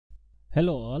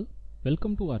Hello all,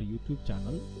 welcome to our YouTube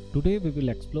channel. Today we will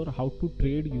explore how to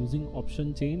trade using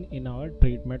option chain in our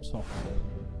TradeMate software.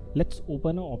 Let's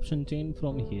open an option chain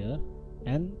from here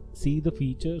and see the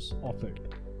features of it.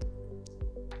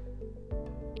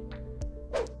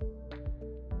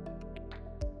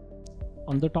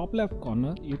 On the top left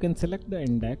corner, you can select the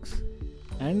index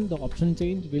and the option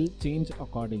chain will change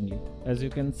accordingly. As you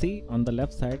can see, on the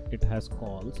left side it has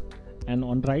calls, and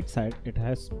on right side it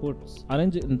has puts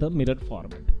arranged in the mirror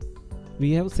format.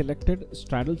 We have selected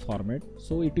straddle format,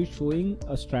 so it is showing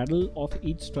a straddle of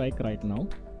each strike right now.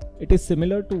 It is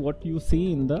similar to what you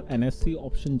see in the NSE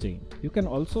option chain. You can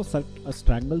also set a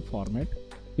strangle format,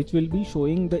 which will be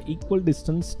showing the equal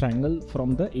distance strangle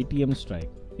from the ATM strike.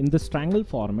 In the strangle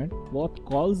format, both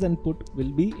calls and put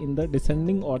will be in the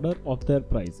descending order of their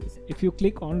prices. If you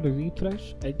click on the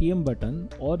refresh ATM button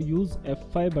or use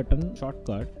F5 button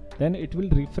shortcut, then it will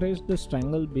refresh the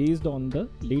strangle based on the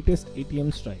latest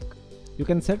ATM strike. You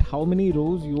can set how many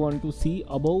rows you want to see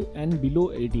above and below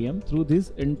ATM through these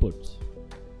inputs.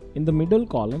 In the middle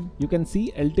column, you can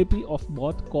see LTP of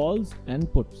both calls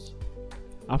and puts.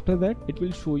 After that, it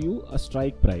will show you a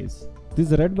strike price.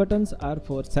 These red buttons are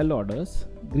for sell orders,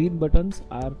 green buttons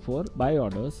are for buy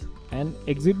orders, and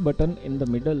exit button in the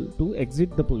middle to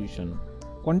exit the position.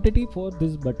 Quantity for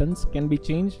these buttons can be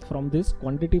changed from this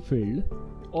quantity field,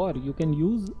 or you can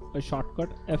use a shortcut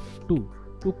F2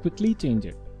 to quickly change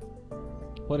it.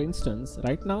 For instance,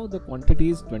 right now the quantity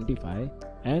is 25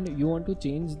 and you want to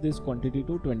change this quantity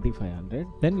to 2500,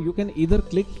 then you can either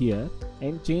click here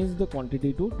and change the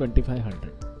quantity to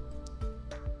 2500.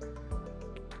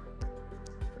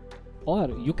 Or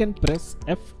you can press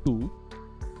F2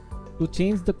 to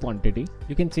change the quantity.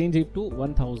 You can change it to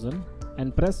 1000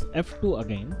 and press F2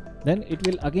 again. Then it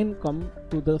will again come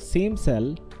to the same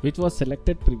cell which was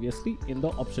selected previously in the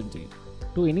option chain.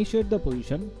 To initiate the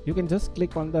position, you can just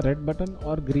click on the red button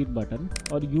or green button,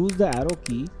 or use the arrow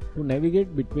key to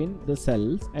navigate between the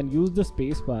cells and use the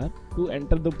space bar to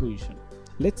enter the position.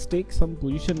 Let's take some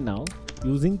position now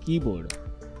using keyboard.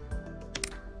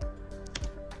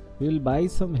 We will buy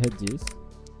some hedges.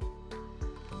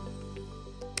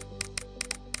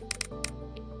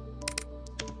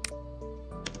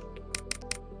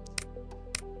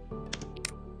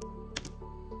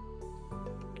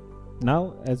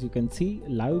 Now, as you can see,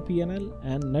 live PNL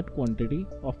and net quantity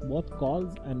of both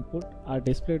calls and put are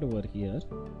displayed over here.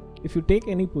 If you take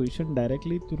any position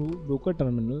directly through broker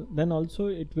terminal, then also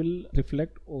it will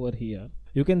reflect over here.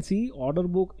 You can see order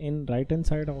book in right hand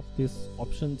side of this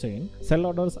option chain. Sell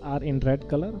orders are in red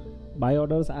color, buy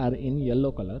orders are in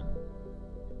yellow color.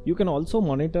 You can also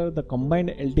monitor the combined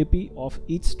LTP of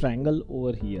each strangle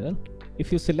over here.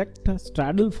 If you select a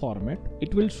straddle format,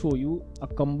 it will show you a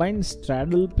combined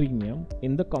straddle premium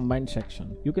in the combined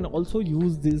section. You can also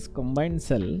use this combined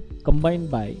sell,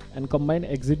 combined buy and combined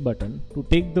exit button to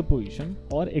take the position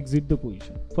or exit the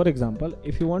position. For example,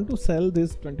 if you want to sell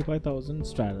this 25,000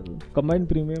 straddle, combined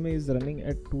premium is running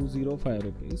at 205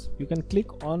 rupees. You can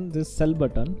click on this sell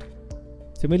button.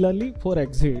 Similarly, for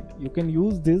exit, you can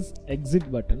use this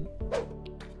exit button.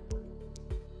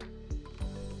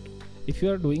 If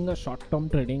you are doing a short-term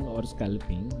trading or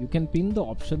scalping, you can pin the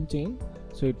option chain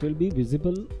so it will be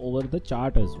visible over the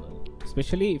chart as well.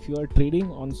 Especially if you are trading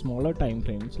on smaller time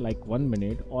frames like 1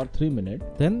 minute or 3 minutes,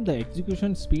 then the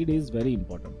execution speed is very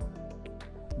important.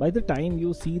 By the time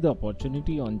you see the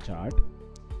opportunity on chart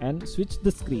and switch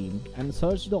the screen and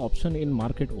search the option in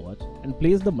Market Watch and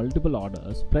place the multiple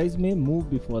orders, price may move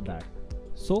before that.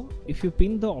 So if you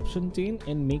pin the option chain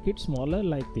and make it smaller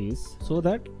like this so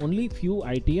that only few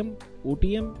ITM,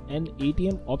 OTM and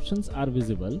ATM options are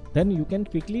visible, then you can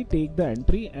quickly take the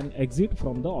entry and exit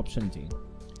from the option chain.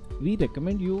 We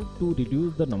recommend you to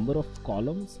reduce the number of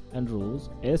columns and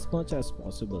rows as much as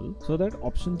possible so that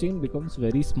option chain becomes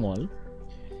very small.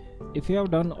 If you have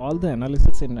done all the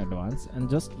analysis in advance and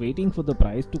just waiting for the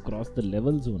price to cross the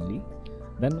levels only,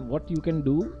 then what you can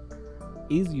do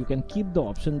is you can keep the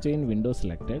option chain window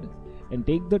selected and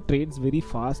take the trades very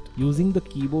fast using the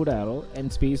keyboard arrow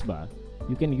and space bar.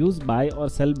 You can use buy or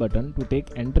sell button to take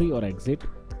entry or exit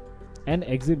and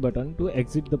exit button to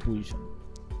exit the position.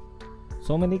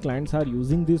 So many clients are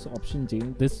using this option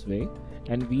chain this way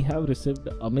and we have received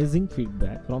amazing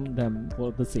feedback from them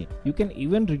for the same. You can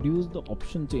even reduce the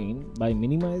option chain by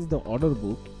minimize the order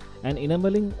book and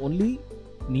enabling only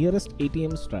nearest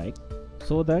ATM strike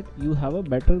so that you have a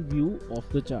better view of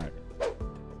the chart.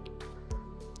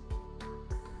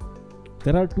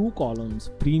 There are two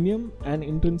columns, premium and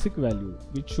intrinsic value,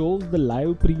 which shows the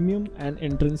live premium and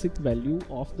intrinsic value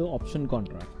of the option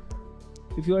contract.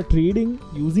 If you are trading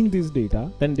using this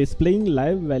data, then displaying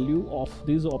live value of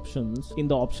these options in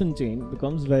the option chain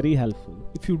becomes very helpful.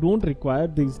 If you don't require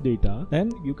this data,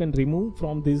 then you can remove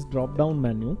from this drop down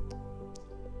menu.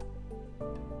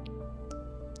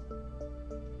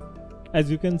 As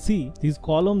you can see, these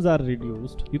columns are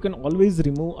reduced. You can always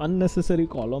remove unnecessary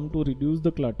column to reduce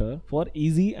the clutter for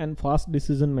easy and fast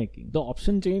decision making. The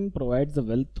option chain provides a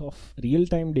wealth of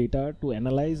real-time data to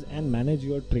analyze and manage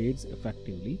your trades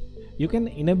effectively. You can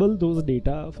enable those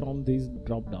data from this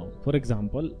drop down. For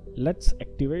example, let's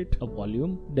activate a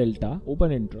volume, delta,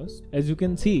 open interest. As you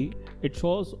can see, it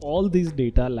shows all these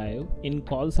data live in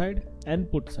call side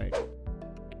and put side.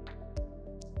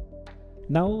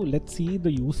 Now let's see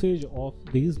the usage of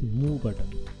this move button.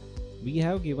 We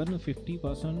have given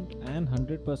 50% and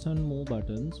 100% move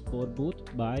buttons for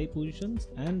both buy positions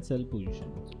and sell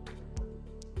positions.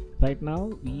 Right now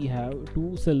we have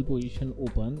two sell position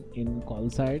open in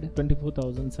call side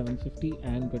 24,750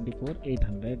 and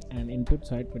 24,800 and input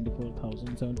side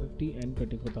 24,750 and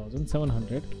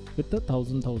 24,700 with the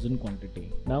 1,000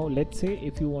 quantity. Now let's say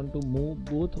if you want to move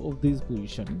both of these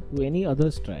position to any other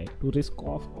strike to risk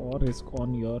off or risk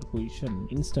on your position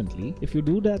instantly. If you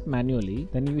do that manually,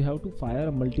 then you have to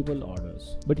fire multiple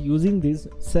orders. But using this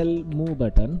sell move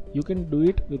button, you can do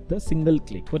it with the single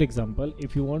click. For example,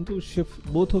 if you want to shift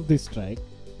both of this strike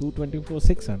to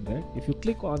 24,600, if you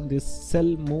click on this sell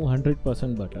move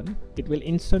 100% button, it will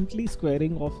instantly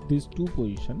squaring off these two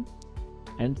positions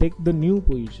and take the new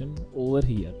position over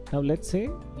here. Now let's say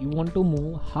you want to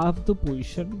move half the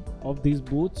position of these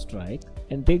both strike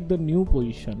and take the new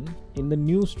position in the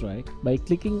new strike by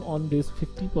clicking on this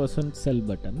 50% sell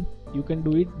button. You can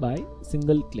do it by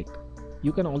single click.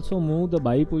 You can also move the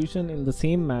buy position in the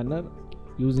same manner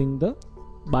using the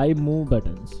buy move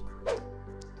buttons.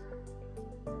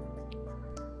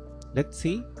 Let's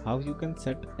see how you can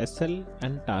set SL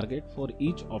and target for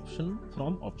each option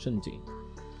from option chain.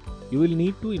 You will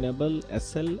need to enable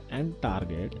SL and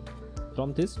target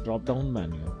from this drop down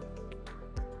menu.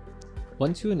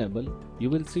 Once you enable, you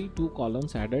will see two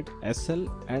columns added, SL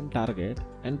and target,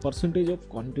 and percentage of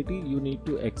quantity you need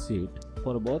to exit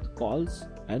for both calls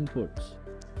and puts.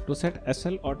 To set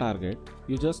SL or target,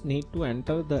 you just need to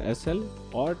enter the SL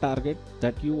or target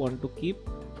that you want to keep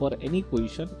for any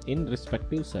position in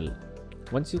respective cell.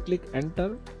 Once you click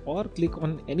enter or click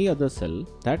on any other cell,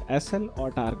 that SL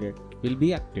or target will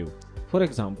be active. For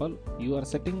example, you are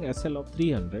setting SL of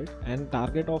 300 and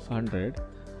target of 100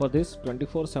 for this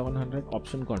 24,700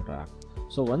 option contract.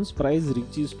 So once price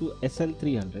reaches to SL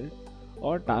 300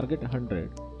 or target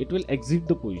 100, it will exit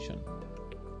the position.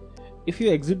 If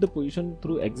you exit the position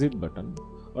through exit button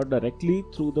or directly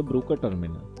through the broker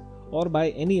terminal or by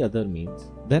any other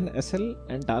means, then SL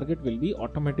and target will be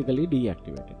automatically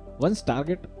deactivated. Once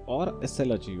target or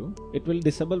SL achieve, it will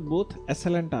disable both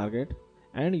SL and target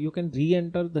and you can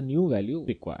re-enter the new value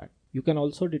required. You can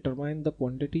also determine the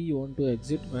quantity you want to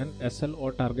exit when SL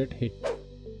or target hit.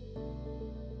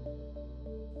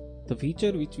 The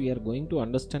feature which we are going to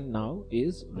understand now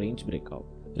is range breakout.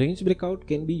 Range breakout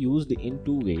can be used in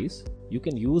two ways. You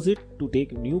can use it to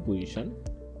take new position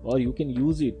or you can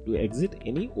use it to exit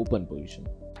any open position.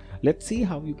 Let's see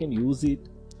how you can use it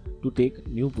to take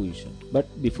new position. But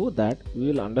before that, we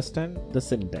will understand the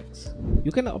syntax.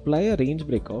 You can apply a range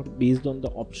breakout based on the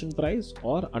option price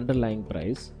or underlying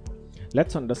price.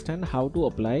 Let's understand how to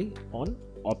apply on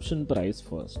option price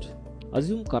first.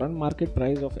 Assume current market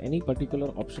price of any particular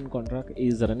option contract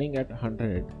is running at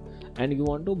 100 and you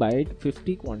want to buy it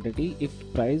 50 quantity if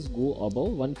price go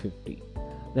above 150.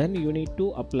 Then you need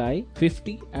to apply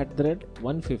 50 at the rate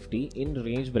 150 in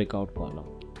range breakout column.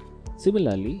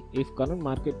 Similarly, if current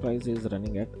market price is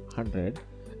running at 100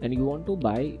 and you want to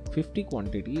buy 50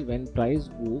 quantity when price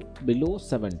go below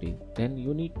 70, then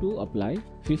you need to apply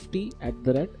 50 at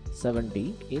the rate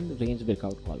 70 in range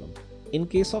breakout column. In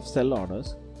case of sell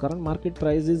orders, current market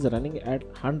price is running at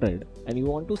 100 and you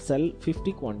want to sell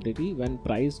 50 quantity when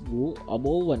price go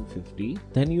above 150,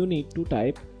 then you need to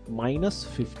type minus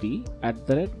 50 at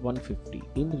the rate 150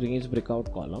 in range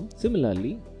breakout column.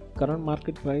 Similarly, current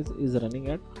market price is running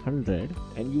at 100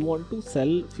 and you want to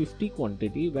sell 50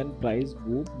 quantity when price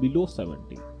go below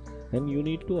 70, then you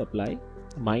need to apply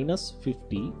minus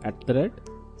 50 at the rate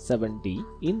 70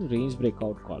 in range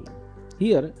breakout column.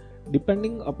 Here,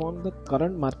 depending upon the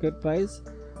current market price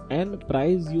and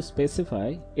price you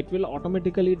specify, it will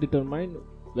automatically determine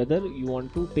whether you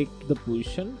want to take the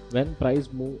position when price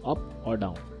move up or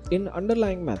down. In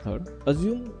underlying method,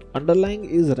 assume underlying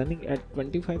is running at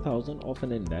 25,000 of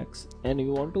an index and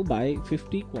you want to buy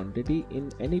 50 quantity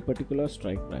in any particular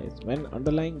strike price. When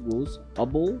underlying goes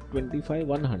above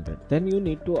 25,100, then you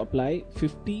need to apply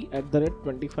 50 at the rate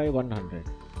 25,100.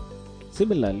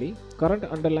 Similarly, current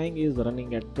underlying is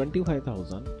running at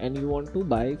 25,000 and you want to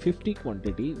buy 50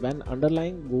 quantity when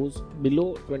underlying goes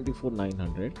below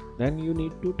 24,900, then you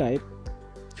need to type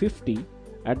 50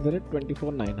 at the rate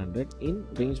 24,900 in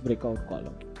range breakout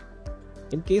column.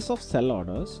 In case of sell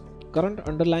orders, current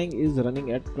underlying is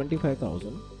running at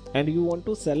 25,000 and you want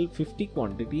to sell 50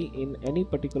 quantity in any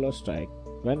particular strike.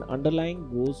 When underlying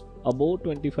goes above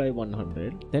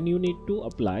 25,100, then you need to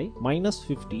apply minus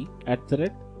 50 at the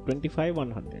rate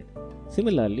 25,100.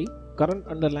 Similarly, current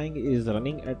underlying is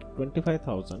running at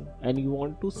 25,000 and you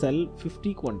want to sell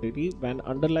 50 quantity when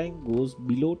underlying goes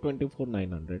below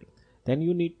 24,900. Then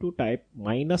you need to type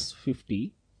minus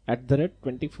 50 at the rate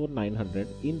 24,900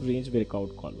 in range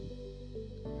breakout column.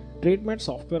 TradeMate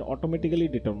software automatically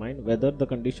determine whether the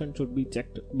condition should be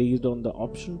checked based on the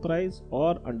option price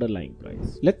or underlying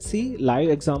price. Let's see live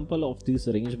example of this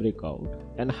range breakout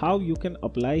and how you can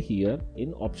apply here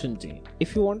in option chain.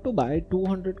 If you want to buy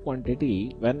 200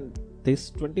 quantity when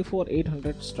this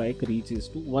 24,800 strike reaches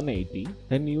to 180,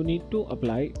 then you need to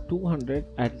apply 200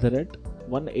 at the rate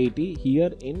 180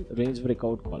 here in range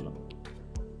breakout column.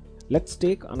 Let's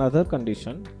take another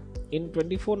condition. In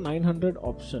 24,900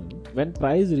 option, when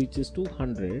price reaches to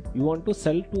 100, you want to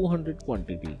sell 200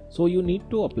 quantity. So you need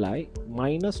to apply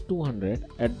minus 200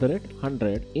 at the rate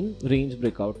 100 in range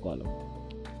breakout column.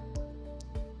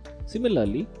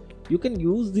 Similarly, you can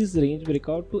use this range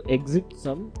breakout to exit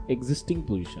some existing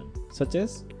position, such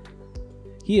as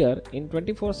here in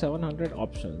 24,700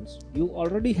 options, you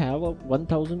already have a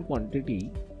 1000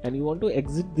 quantity and you want to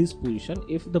exit this position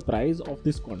if the price of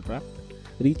this contract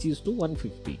reaches to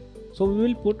 150. So we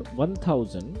will put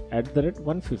 1000 at the rate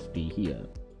 150 here.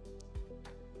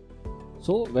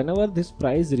 So whenever this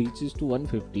price reaches to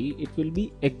 150, it will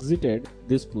be exited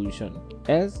this position,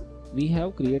 as we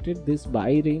have created this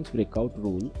buy range breakout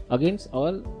rule against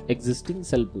our existing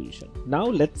sell position. Now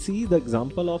let's see the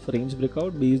example of range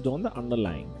breakout based on the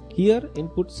underlying. Here in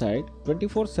put side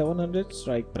 24,700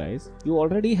 strike price, you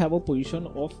already have a position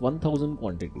of 1000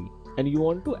 quantity and you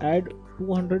want to add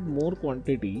 200 more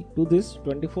quantity to this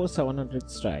 24,700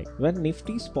 strike when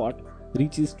Nifty spot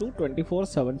reaches to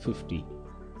 24,750.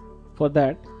 For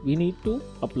that, we need to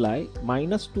apply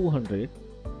minus 200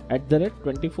 at the rate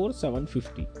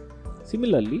 24,750.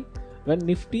 Similarly, when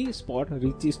Nifty spot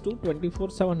reaches to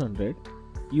 24,700,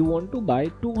 you want to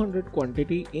buy 200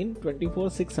 quantity in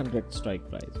 24,600 strike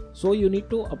price. So you need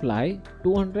to apply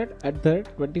 200 at the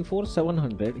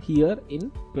 24,700 here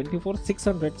in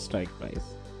 24,600 strike price.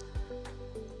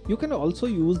 You can also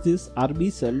use this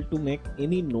RB cell to make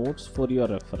any notes for your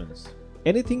reference.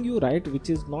 Anything you write which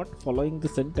is not following the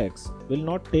syntax will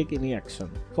not take any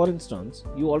action. For instance,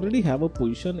 you already have a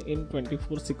position in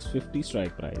 24,650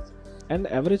 strike price and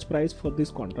average price for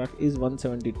this contract is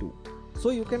 172. So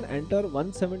you can enter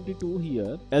 172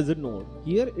 here as a node.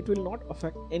 Here it will not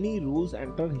affect any rules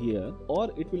entered here or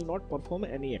it will not perform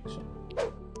any action.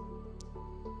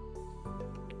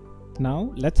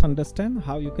 Now let's understand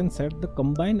how you can set the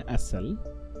combined SL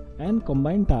and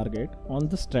combined target on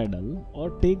the straddle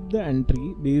or take the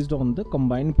entry based on the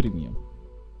combined premium.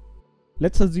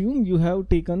 Let's assume you have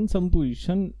taken some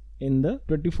position in the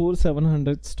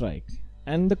 24,700 strike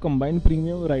and the combined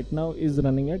premium right now is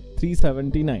running at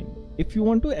 379. If you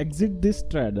want to exit this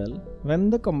straddle when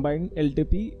the combined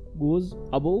LTP goes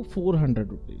above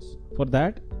 400 rupees, for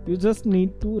that you just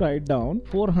need to write down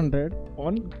 400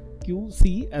 on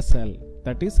QCSL,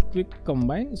 that is quick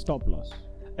combine stop loss.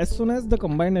 As soon as the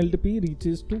combined LTP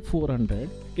reaches to 400,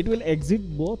 it will exit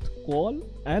both call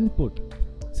and put.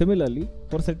 Similarly,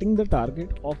 for setting the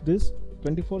target of this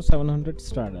 24,700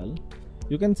 straddle,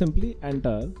 you can simply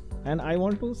enter, and I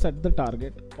want to set the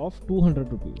target of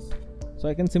 200 rupees. So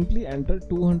I can simply enter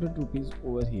 200 rupees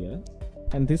over here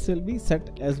and this will be set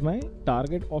as my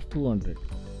target of 200.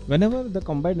 Whenever the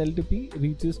combined LTP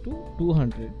reaches to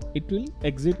 200, it will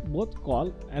exit both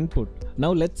call and put.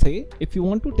 Now let's say if you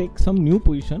want to take some new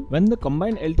position when the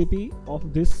combined LTP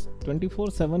of this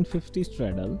 24,750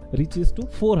 straddle reaches to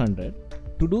 400.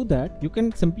 To do that, you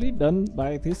can simply done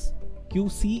by this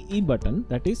QCE button,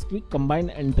 that is quick combine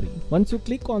entry. Once you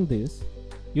click on this,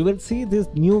 you will see this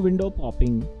new window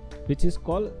popping, which is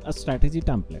called a strategy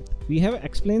template. We have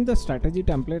explained the strategy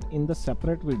template in the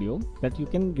separate video that you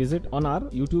can visit on our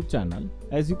YouTube channel.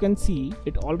 As you can see,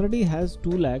 it already has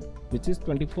two leg, which is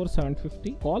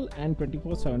 24,750 call and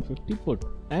 24,750 put,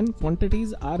 and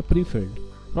quantities are pre-filled.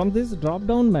 From this drop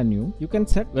down menu, you can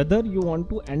set whether you want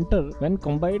to enter when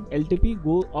combined LTP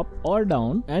go up or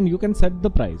down, and you can set the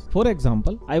price. For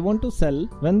example, I want to sell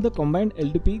when the combined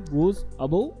LTP goes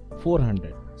above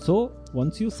 400. So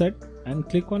once you set and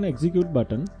click on execute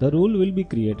button, the rule will be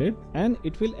created and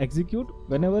it will execute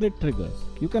whenever it triggers.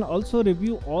 You can also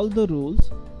review all the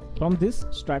rules from this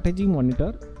strategy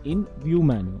monitor in view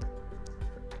menu.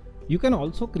 You can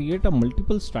also create a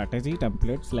multiple strategy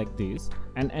templates like this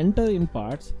and enter in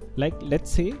parts, like let's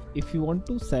say if you want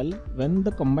to sell when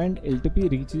the combined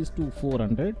LTP reaches to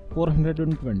 400,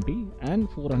 420 and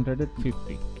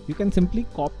 450. You can simply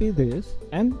copy this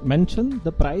and mention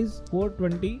the price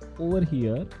 420 over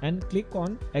here and click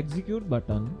on execute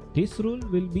button. This rule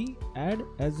will be add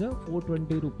as a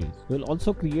 420 rupees. We'll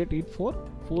also create it for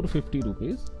 450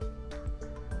 rupees.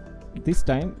 This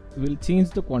time we'll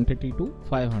change the quantity to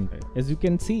 500. As you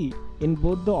can see, in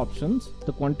both the options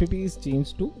the quantity is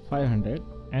changed to 500,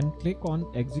 and click on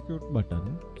execute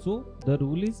button. So the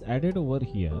rule is added over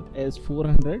here as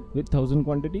 400 with 1000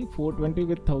 quantity, 420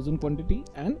 with 1000 quantity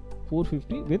and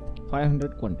 450 with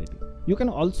 500 quantity. You can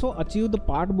also achieve the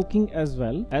part booking as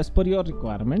well as per your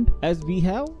requirement. As we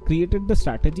have created the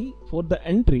strategy for the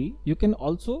entry, you can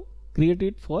also create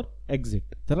it for exit.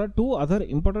 There are two other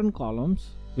important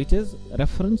columns, which is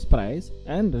reference price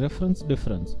and reference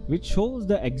difference, which shows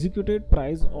the executed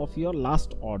price of your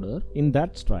last order in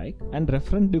that strike, and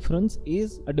reference difference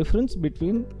is a difference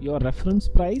between your reference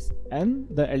price and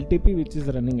the LTP which is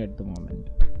running at the moment.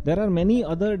 There are many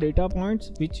other data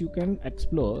points which you can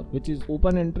explore, which is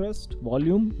open interest,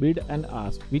 volume, bid and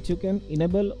ask, which you can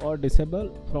enable or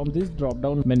disable from this drop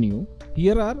down menu.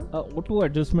 Here are a auto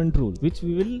adjustment rule, which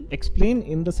we will explain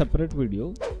in the separate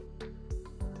video.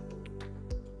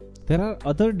 There are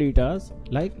other datas,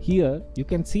 like here you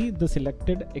can see the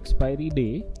selected expiry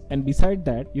day, and beside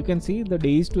that you can see the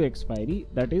days to expiry,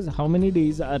 that is how many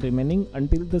days are remaining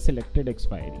until the selected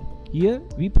expiry. Here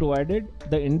we provided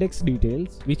the index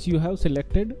details which you have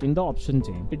selected in the option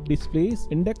chain. It displays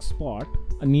index spot,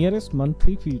 a nearest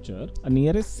monthly future, a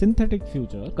nearest synthetic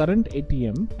future, current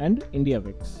ATM and India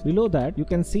VIX. Below that you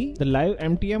can see the live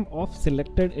MTM of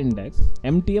selected index,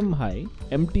 MTM high,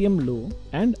 MTM low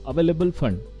and available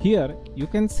fund. Here you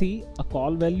can see a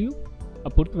call value, a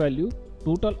put value,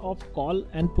 total of call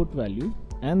and put value,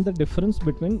 and the difference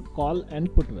between call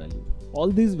and put value. All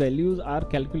these values are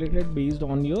calculated based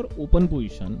on your open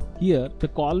position. Here the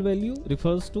call value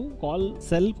refers to call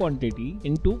sell quantity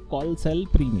into call sell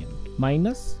premium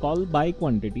minus call buy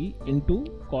quantity into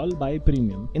call buy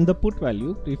premium. In the put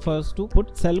value refers to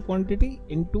put sell quantity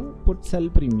into put sell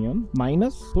premium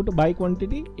minus put buy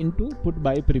quantity into put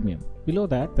buy premium. Below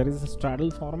that there is a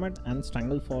straddle format and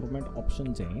strangle format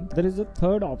option chain. There is a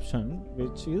third option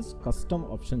which is custom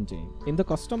option chain. In the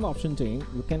custom option chain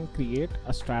you can create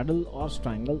a straddle or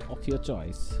strangle of your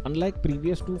choice. Unlike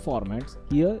previous two formats,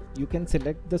 here you can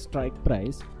select the strike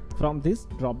price from this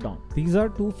drop down. These are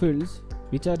two fields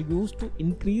which are used to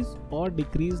increase or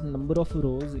decrease number of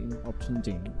rows in option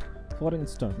chain. For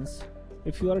instance,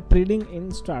 if you are trading in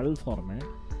straddle format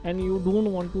and you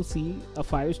don't want to see a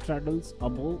 5 straddles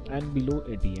above and below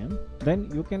ATM, then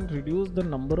you can reduce the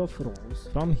number of rows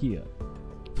from here.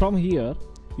 From here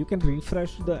you can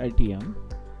refresh the ATM.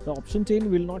 The option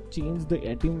chain will not change the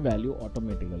ATM value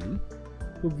automatically.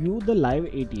 To view the live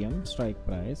ATM strike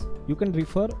price, you can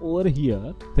refer over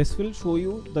here. This will show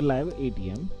you the live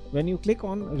ATM. When you click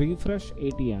on refresh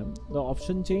ATM, the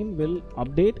option chain will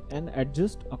update and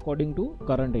adjust according to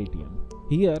current ATM.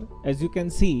 Here, as you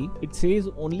can see, it says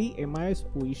only MIS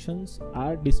positions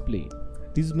are displayed.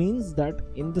 This means that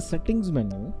in the settings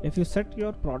menu, if you set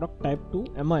your product type to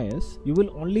MIS, you will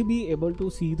only be able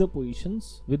to see the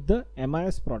positions with the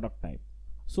MIS product type.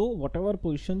 So whatever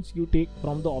positions you take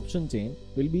from the option chain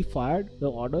will be fired the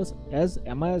orders as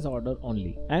MIS order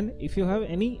only. And if you have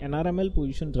any NRML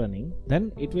position running,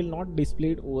 then it will not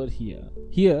display it over here.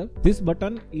 Here, this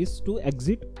button is to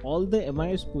exit all the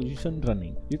MIS position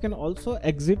running. You can also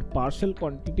exit partial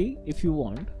quantity if you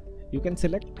want. You can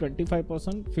select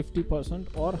 25%, 50%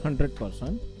 or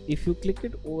 100%. If you click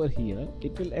it over here,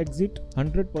 it will exit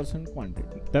 100%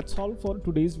 quantity. That's all for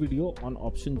today's video on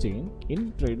option chain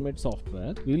in TradeMate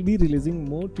software. We'll be releasing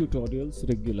more tutorials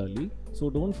regularly, so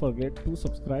don't forget to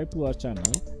subscribe to our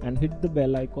channel and hit the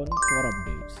bell icon for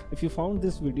updates. If you found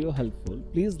this video helpful,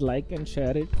 please like and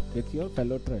share it with your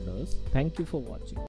fellow traders. Thank you for watching.